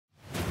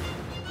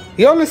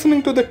You're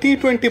listening to the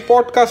T20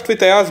 podcast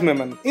with Ayaz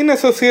Memon in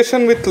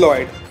association with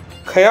Lloyd.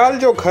 ख्याल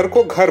जो घर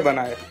को घर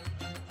बनाए.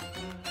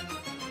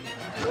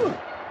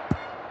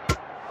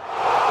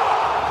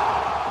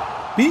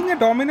 Being a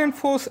dominant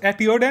force at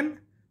your end,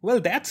 well,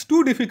 that's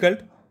too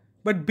difficult.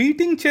 But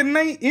beating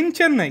Chennai in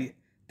Chennai,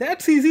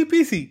 that's easy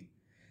peasy.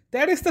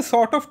 That is the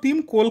sort of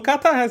team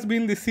Kolkata has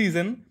been this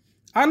season,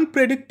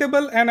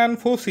 unpredictable and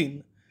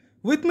unforeseen.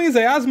 With me is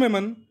Ayaz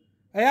Memon.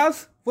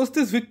 Ayaz, was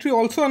this victory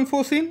also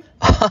unforeseen?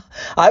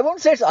 I won't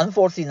say it's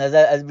unforeseen.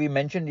 As we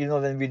mentioned,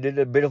 when we did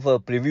a bit of a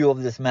preview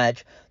of this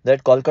match,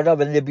 that Kolkata,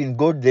 when they've been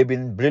good, they've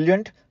been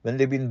brilliant. When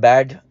they've been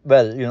bad,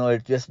 well,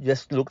 it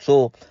just looks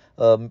so,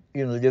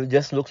 they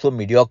just look so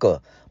mediocre.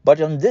 But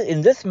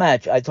in this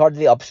match, I thought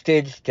they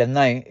upstaged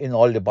Chennai in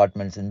all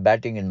departments, in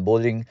batting, in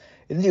bowling,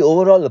 in the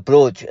overall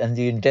approach and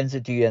the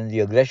intensity and the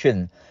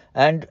aggression.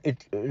 And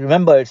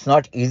remember, it's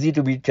not easy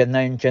to beat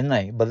Chennai in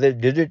Chennai, but they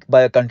did it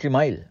by a country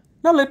mile.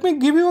 Now let me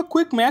give you a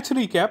quick match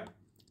recap.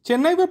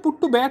 Chennai were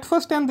put to bat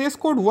first and they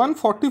scored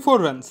 144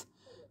 runs.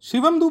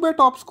 Shivam Dube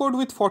top scored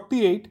with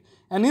 48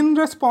 and in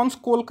response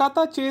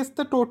Kolkata chased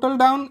the total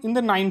down in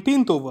the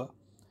 19th over.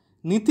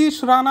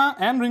 Nitish, Rana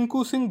and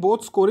Rinku Singh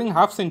both scoring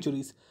half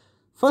centuries.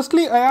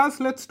 Firstly, Ayaz,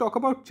 let's talk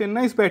about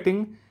Chennai's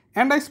batting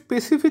and I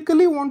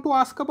specifically want to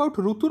ask about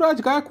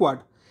Ruturaj Gaikwad.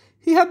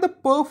 He had the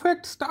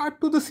perfect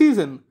start to the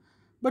season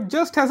but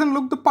just hasn't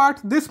looked the part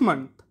this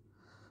month.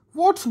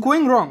 What's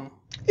going wrong?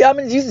 Yeah, I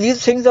mean,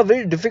 these things are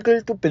very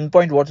difficult to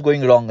pinpoint what's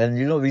going wrong.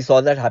 And, we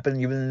saw that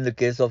happen even in the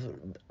case of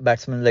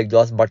batsmen like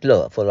Josh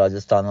Butler for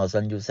Rajasthan or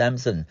Sanju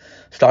Samson.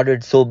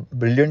 Started so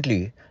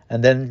brilliantly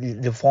and then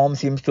the form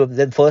seems to have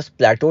then first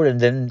plateaued and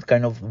then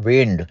kind of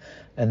waned.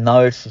 And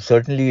now it's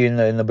certainly in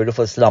a bit of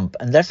a slump.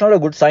 And that's not a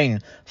good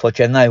sign for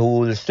Chennai, who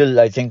will still,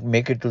 I think,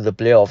 make it to the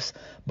playoffs.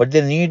 But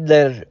they need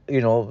their,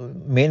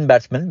 main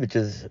batsmen, which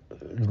is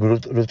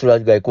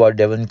Ruturaj Gaikwad,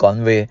 Devon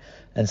Conway,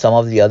 and some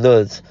of the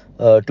others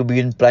to be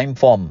in prime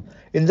form.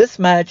 In this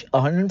match,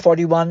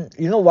 141,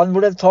 one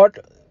would have thought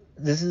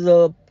this is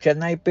a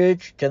Chennai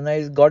pitch.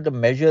 Chennai's got a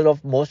measure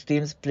of most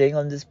teams playing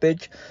on this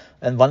pitch.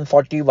 And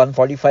 140,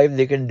 145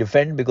 they can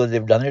defend because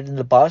they've done it in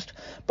the past.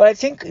 But I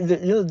think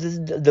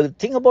the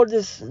thing about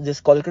this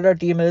Kolkata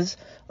team is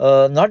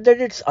not that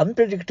it's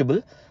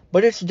unpredictable,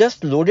 but it's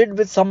just loaded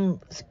with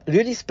some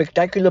really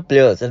spectacular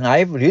players. And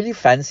I really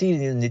fancy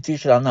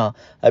Nitish Rana.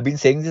 I've been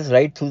saying this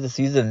right through the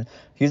season.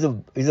 He's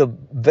a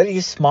very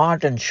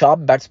smart and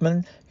sharp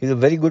batsman. He's a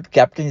very good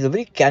captain. He's a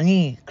very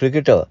canny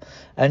cricketer.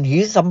 And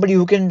he's somebody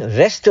who can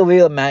wrest away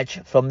a match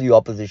from the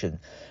opposition.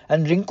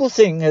 And Rinku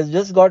Singh has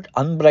just got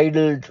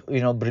unbridled,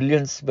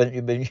 brilliance when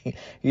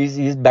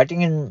he's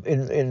batting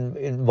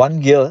in one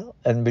gear,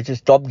 and which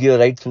is top gear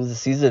right through the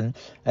season.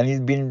 And he's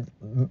been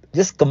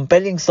just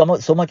compelling so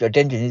much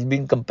attention. He's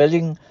been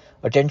compelling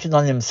attention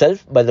on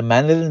himself by the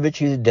manner in which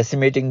he's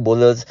decimating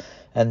bowlers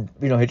and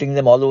hitting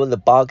them all over the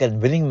park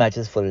and winning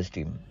matches for his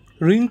team.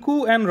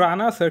 Rinku and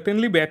Rana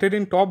certainly batted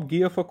in top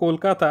gear for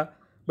Kolkata,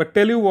 but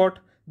tell you what,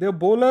 their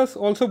bowlers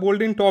also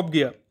bowled in top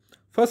gear.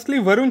 Firstly,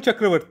 Varun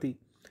Chakravarti.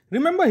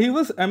 Remember, he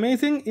was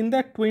amazing in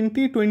that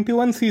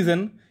 2021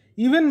 season,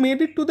 even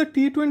made it to the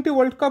T20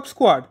 World Cup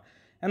squad.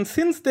 And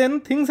since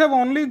then, things have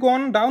only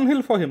gone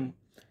downhill for him.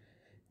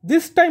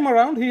 This time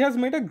around, he has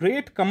made a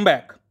great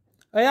comeback.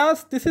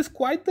 Ayaz, this is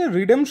quite the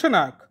redemption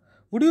arc.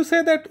 Would you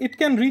say that it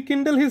can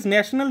rekindle his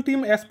national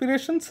team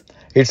aspirations?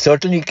 It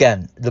certainly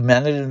can. The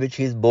manner in which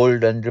he's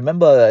bowled. And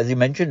remember, as you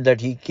mentioned, that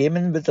he came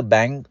in with a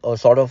bang or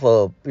sort of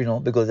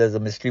because as a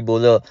mystery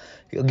bowler,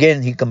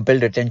 again, he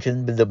compelled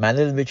attention with the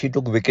manner in which he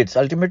took wickets.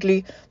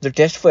 Ultimately, the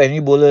test for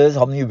any bowler is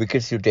how many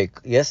wickets you take.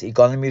 Yes,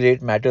 economy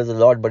rate matters a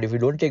lot, but if you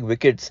don't take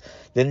wickets,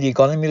 then the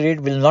economy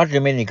rate will not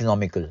remain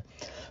economical.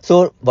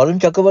 So, Varun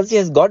Chakravarti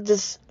has got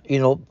this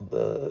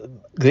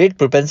great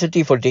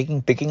propensity for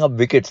picking up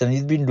wickets, and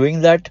he's been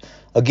doing that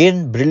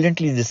again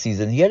brilliantly this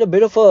season. He had a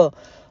bit of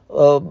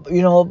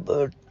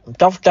a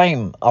tough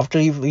time after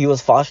he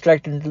was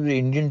fast-tracked into the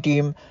Indian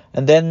team,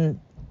 and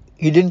then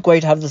he didn't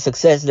quite have the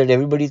success that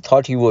everybody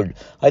thought he would.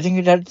 I think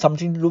it had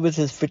something to do with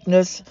his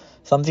fitness,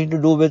 something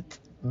to do with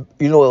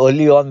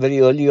very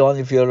early on,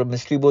 if you're a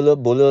mystery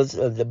bowlers,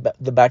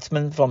 the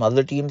batsmen from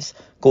other teams,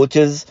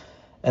 coaches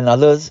and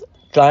others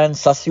try and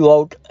suss you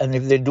out, and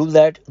if they do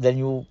that, then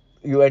you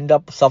end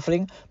up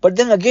suffering. But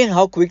then again,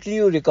 how quickly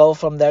you recover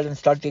from that and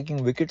start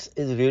taking wickets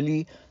is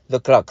really the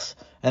crux.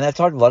 And I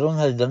thought Varun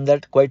has done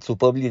that quite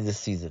superbly this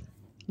season.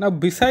 Now,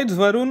 besides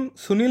Varun,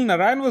 Sunil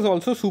Narayan was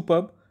also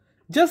superb.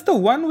 Just the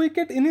 1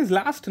 wicket in his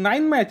last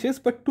 9 matches,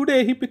 but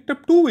today he picked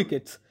up 2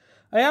 wickets.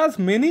 Ayaz,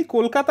 many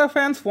Kolkata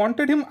fans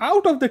wanted him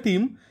out of the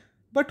team,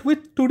 but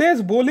with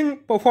today's bowling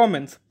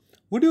performance,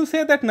 would you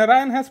say that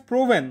Narayan has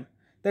proven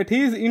that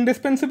he is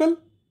indispensable?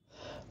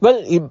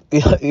 Well,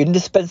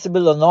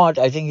 indispensable or not,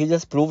 I think he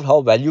just proved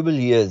how valuable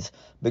he is.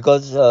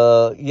 Because,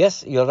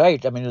 yes, you're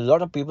right. I mean, a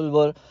lot of people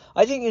were,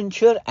 I think, in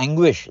sheer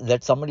anguish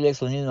that somebody like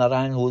Sunil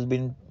Narayan, who's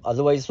been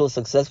otherwise so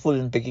successful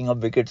in picking up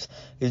wickets,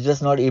 is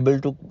just not able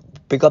to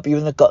pick up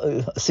even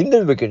a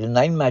single wicket in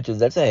 9 matches.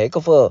 That's a heck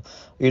of a,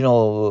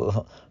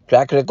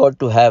 track record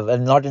to have,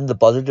 and not in the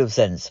positive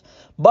sense.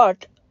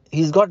 But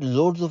he's got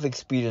loads of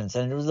experience,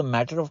 and it was a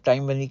matter of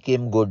time when he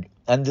came good.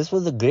 And this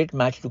was a great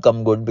match to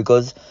come good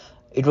because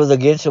it was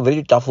against a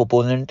very tough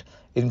opponent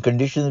in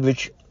conditions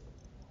which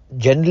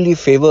generally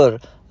favor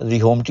the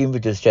home team,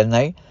 which is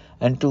Chennai,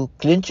 and to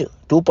clinch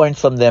 2 points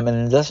from them,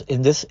 and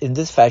in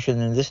this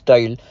fashion, in this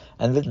style,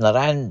 and with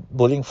Narayan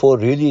bowling 4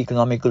 really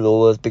economical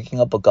overs, picking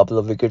up a couple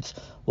of wickets,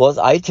 was,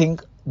 I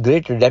think,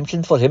 great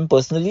redemption for him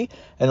personally,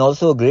 and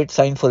also a great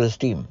sign for his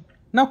team.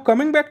 Now,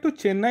 coming back to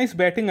Chennai's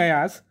batting,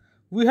 Ayaz,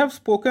 we have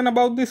spoken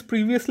about this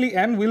previously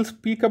and we'll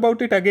speak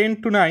about it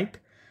again tonight.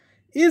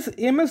 Is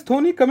MS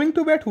Dhoni coming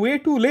to bat way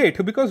too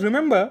late? Because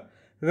remember,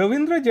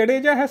 Ravindra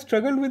Jadeja has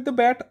struggled with the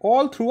bat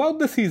all throughout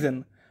the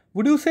season.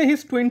 Would you say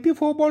his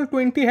 24 ball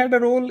 20 had a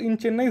role in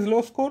Chennai's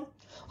low score?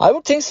 I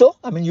would think so.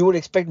 I mean, you would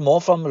expect more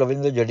from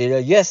Ravindra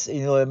Jadeja. Yes,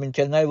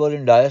 Chennai were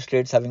in dire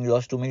straits, having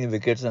lost too many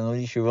wickets, and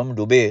only Shivam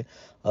Dube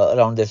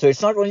around there. So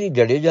it's not only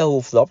Jadeja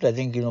who flopped. I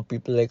think,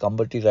 people like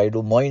Ambati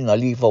Raidu, Moeen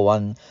Ali for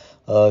one,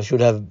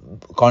 should have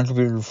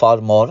contributed far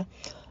more.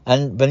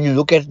 And when you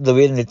look at the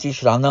way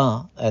Nitish,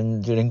 Rana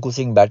and Rinku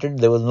Singh batted,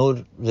 there's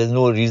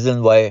no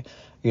reason why,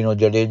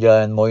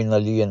 Jadeja and Moeen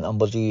Ali and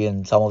Ambati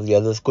and some of the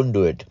others couldn't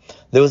do it.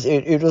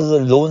 It was a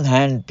lone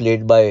hand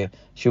played by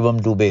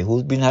Shivam Dube,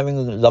 who's been having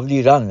a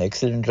lovely run,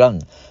 excellent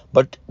run.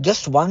 But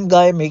just one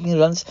guy making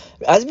runs,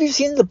 as we've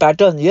seen the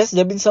pattern, yes, there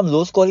have been some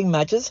low scoring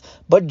matches,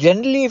 but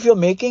generally if you're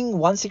making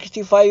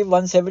 165,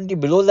 170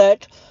 below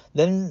that,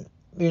 then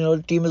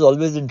team is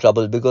always in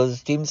trouble,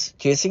 because teams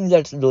chasing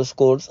those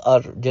scores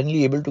are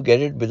generally able to get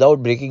it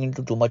without breaking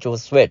into too much of a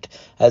sweat,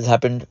 as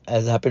happened,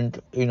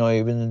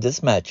 even in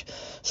this match.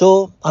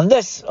 So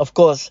unless, of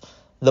course,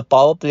 the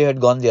power play had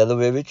gone the other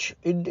way, which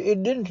it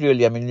didn't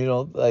really. I mean,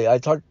 I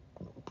thought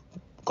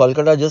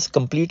Kolkata just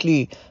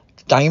completely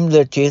timed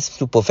their chase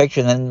to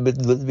perfection, and with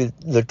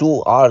the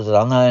two R's,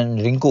 Rana and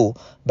Rinku,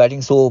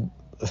 batting so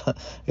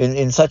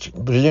in such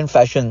brilliant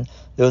fashion,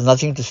 there was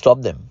nothing to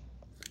stop them.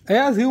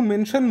 As you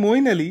mentioned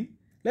Moeen Ali,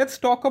 let's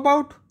talk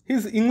about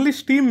his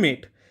English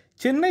teammate.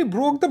 Chennai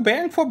broke the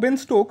bank for Ben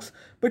Stokes,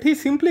 but he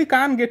simply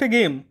can't get a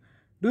game.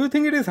 Do you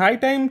think it is high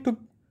time to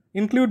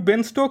include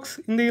Ben Stokes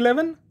in the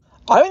 11?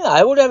 I mean,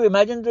 I would have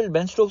imagined that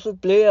Ben Stokes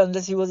would play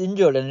unless he was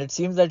injured, and it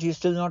seems that he's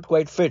still not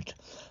quite fit.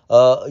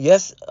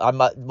 Yes,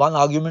 one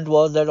argument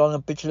was that on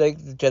a pitch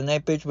like the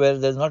Chennai pitch, where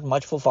there's not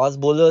much for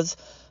fast bowlers,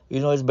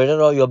 it's better,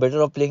 or you're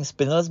better off playing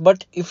spinners.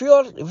 But if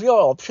your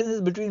option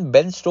is between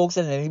Ben Stokes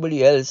and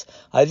anybody else,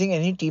 I think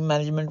any team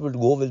management would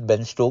go with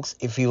Ben Stokes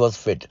if he was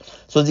fit.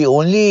 So the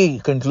only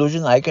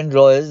conclusion I can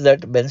draw is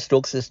that Ben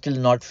Stokes is still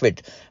not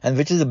fit, and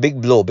which is a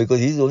big blow, because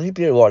he's only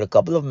played a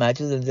couple of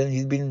matches, and then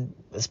he's been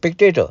a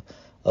spectator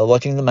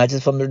watching the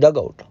matches from the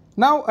dugout.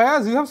 Now,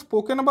 as you have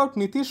spoken about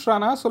Nitish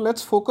Rana, so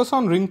let's focus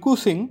on Rinku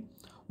Singh.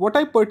 What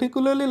I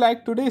particularly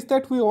like today is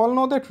that we all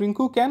know that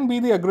Rinku can be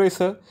the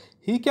aggressor.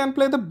 He can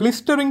play the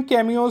blistering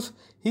cameos.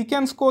 He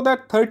can score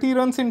that 30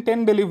 runs in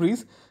 10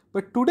 deliveries.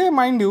 But today,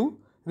 mind you,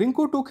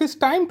 Rinku took his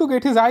time to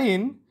get his eye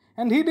in,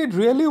 and he did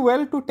really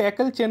well to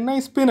tackle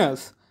Chennai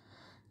spinners.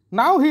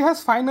 Now he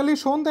has finally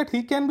shown that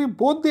he can be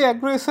both the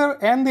aggressor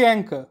and the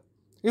anchor,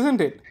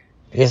 isn't it?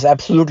 Yes,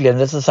 absolutely, and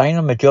that's a sign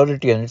of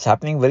maturity, and it's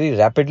happening very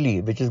rapidly,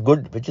 which is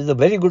good, which is a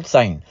very good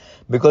sign.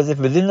 Because if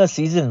within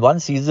one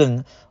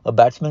season, a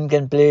batsman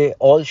can play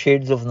all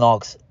shades of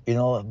knocks,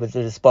 with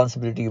a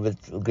responsibility, with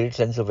a great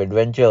sense of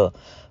adventure,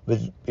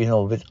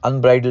 with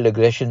unbridled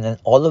aggression, and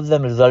all of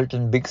them result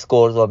in big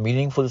scores or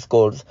meaningful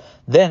scores,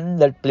 then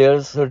that player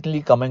is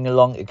certainly coming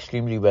along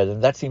extremely well,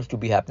 and that seems to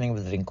be happening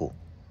with Rinku.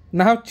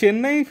 Now,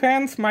 Chennai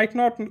fans might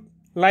not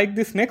like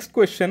this next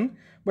question,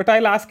 but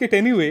I'll ask it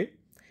anyway.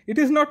 It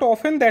is not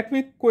often that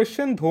we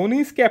question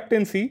Dhoni's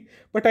captaincy,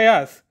 but I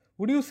ask,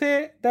 would you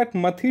say that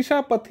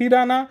Mathisha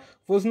Pathirana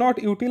was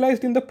not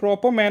utilized in the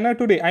proper manner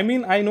today? I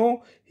mean, I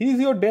know he is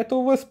your death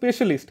over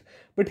specialist,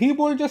 but he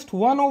bowled just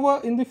one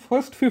over in the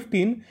first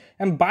 15,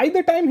 and by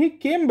the time he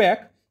came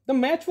back, the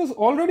match was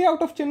already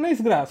out of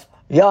Chennai's grasp.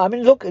 Yeah, I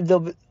mean, look,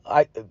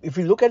 if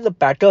you look at the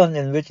pattern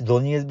in which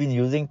Dhoni has been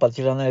using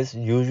Pathirana, is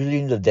usually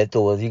in the death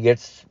overs. He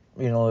gets,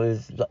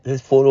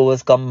 his 4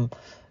 overs come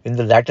in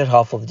the latter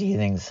half of the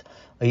innings.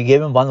 He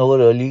gave him 1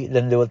 over early,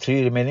 then there were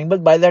 3 remaining,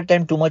 but by that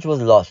time too much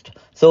was lost.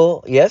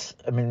 So yes,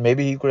 I mean,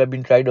 maybe he could have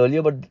been tried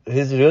earlier, but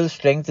his real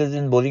strength is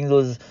in bowling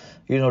those,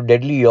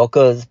 deadly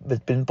Yorkers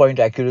with pinpoint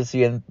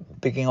accuracy and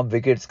picking up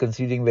wickets,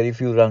 conceding very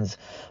few runs.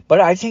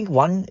 But I think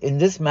in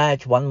this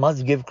match, one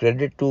must give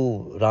credit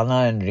to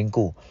Rana and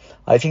Rinku.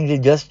 I think they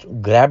just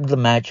grabbed the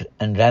match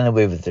and ran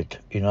away with it,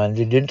 and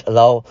they didn't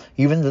allow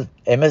even the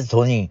MS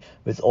Dhoni,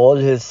 with all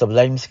his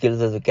sublime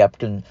skills as a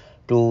captain,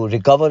 to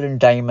recover in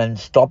time and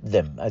stop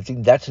them. I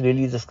think that's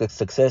really the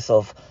success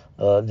of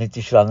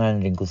Nitish Rana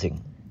and Rinku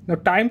Singh. Now,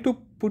 time to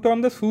put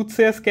on the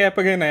soothsayer's cap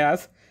again,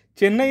 Ayaz.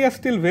 Chennai are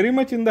still very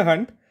much in the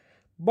hunt,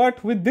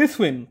 but with this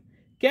win,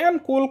 can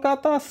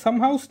Kolkata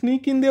somehow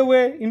sneak in their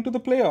way into the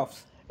playoffs?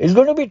 It's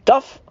going to be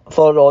tough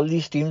for all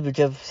these teams which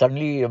have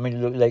suddenly,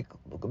 like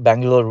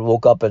Bangalore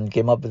woke up and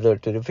came up with a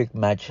terrific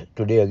match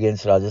today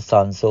against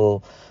Rajasthan.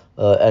 So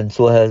and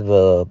so has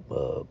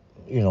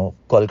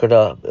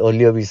Kolkata.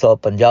 Earlier we saw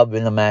Punjab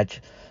win a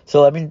match.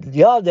 So I mean,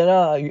 yeah, there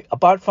are,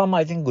 apart from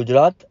I think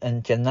Gujarat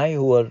and Chennai,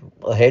 who are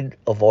ahead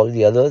of all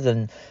the others,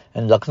 and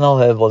Lucknow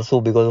have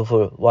also, because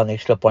of one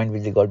extra point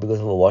which they got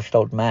because of a washed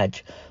out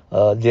match,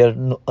 they are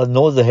a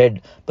nose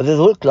ahead. But there's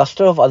a whole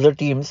cluster of other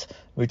teams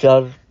which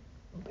are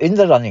in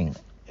the running,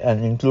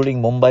 and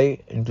including Mumbai,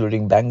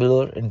 including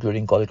Bangalore,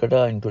 including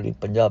Kolkata, including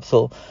Punjab.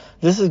 So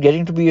this is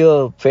getting to be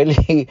a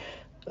fairly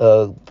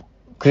uh,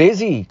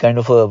 crazy kind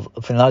of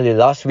a finale.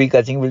 Last week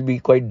I think will be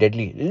quite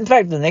deadly. In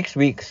fact, the next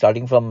week,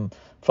 starting from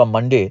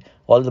Monday,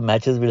 all the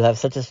matches will have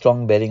such a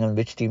strong bearing on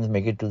which teams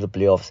make it to the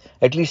playoffs.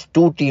 At least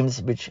two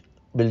teams which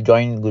will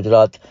join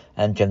Gujarat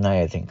and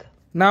Chennai, I think.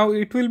 Now,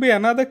 it will be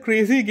another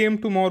crazy game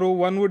tomorrow,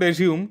 one would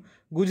assume.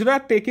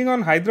 Gujarat taking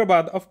on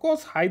Hyderabad. Of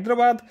course,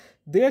 Hyderabad,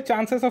 their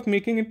chances of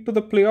making it to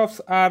the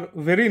playoffs are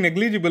very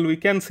negligible, we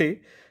can say.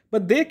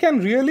 But they can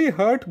really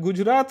hurt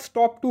Gujarat's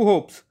top two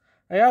hopes.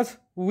 Ayaz,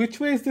 which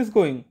way is this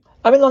going?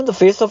 I mean, on the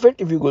face of it,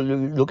 if you go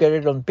look at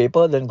it on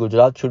paper, then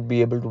Gujarat should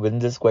be able to win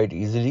this quite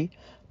easily,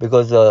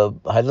 because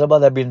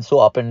Hyderabad have been so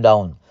up and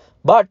down.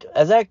 But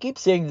as I keep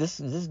saying, this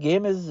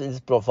game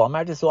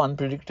format is so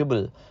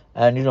unpredictable,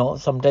 and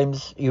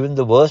sometimes even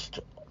the worst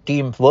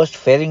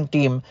faring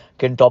team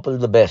can topple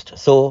the best.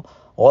 So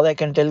all I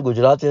can tell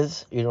Gujarat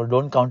is,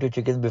 don't count your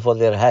chickens before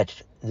they're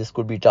hatched. This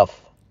could be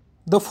tough.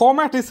 The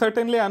format is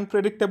certainly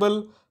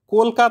unpredictable.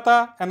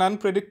 Kolkata, an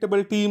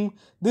unpredictable team.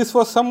 This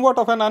was somewhat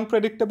of an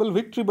unpredictable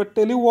victory, but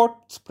tell you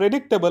what's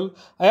predictable.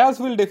 Ayaz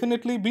will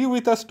definitely be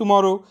with us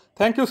tomorrow.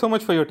 Thank you so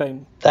much for your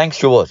time. Thanks,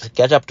 Shubhos.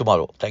 Catch up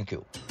tomorrow. Thank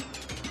you.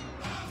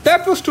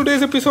 That was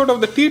today's episode of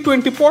the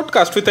T20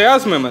 podcast with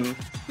Ayaz Memon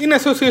in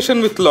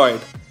association with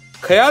Lloyd.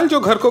 Khayal jo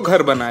ghar ko ghar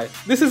banaye.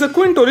 This is a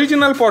Quint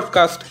original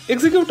podcast,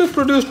 executive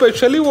produced by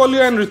Shali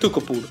Walia and Ritu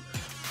Kapoor.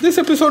 This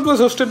episode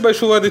was hosted by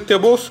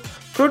Shuvaditya Bose,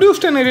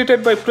 produced and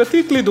edited by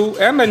Pratik Lidhu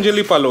and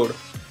Anjali Palod.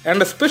 And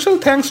a special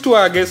thanks to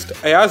our guest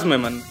Ayaz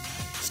Memon.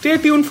 Stay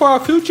tuned for our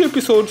future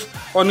episodes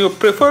on your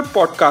preferred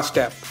podcast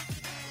app.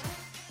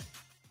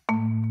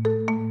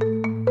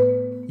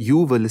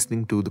 You were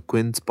listening to the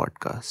Quince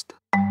podcast.